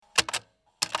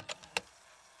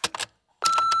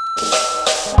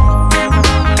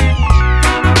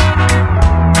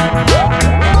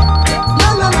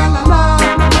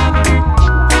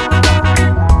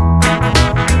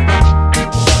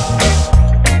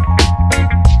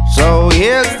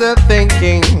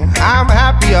thinking I'm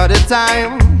happy all the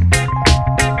time.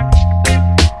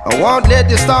 I won't let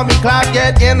the stormy cloud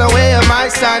get in the way of my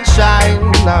sunshine,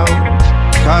 no.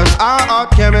 Cause our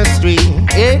chemistry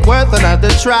ain't worth another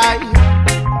try.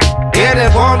 Yet it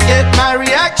won't get my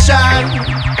reaction.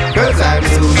 Cause I'm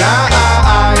too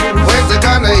blind. When's it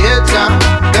gonna hit ya?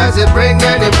 Does it ring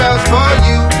any bells for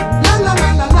you? La la la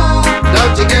la la.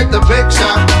 Don't you get the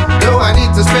picture? Do I need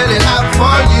to spell it out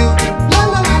for you? La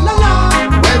la la la la.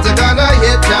 When's it gonna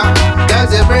hit ya?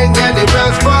 Does it ring any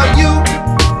bells for you?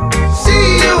 See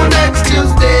you next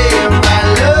Tuesday, my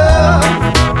love.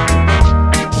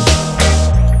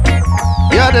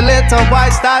 You're the little boy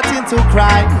starting to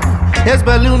cry. His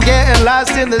balloon getting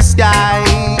lost in the sky.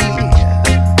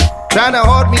 Trying to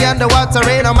hold me underwater,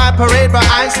 rain on my parade, but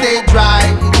I stay dry.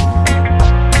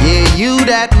 Yeah, you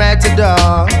that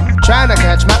matador, trying to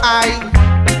catch my eye,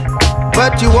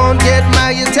 but you won't get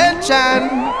my attention.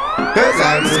 Cause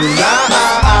I'm too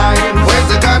blind.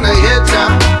 When's it gonna hit ya?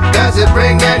 Does it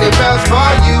ring any bells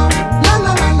for you? La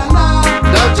la la la la.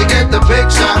 Don't you get the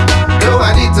picture? Do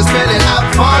I need to spell it out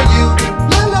for you?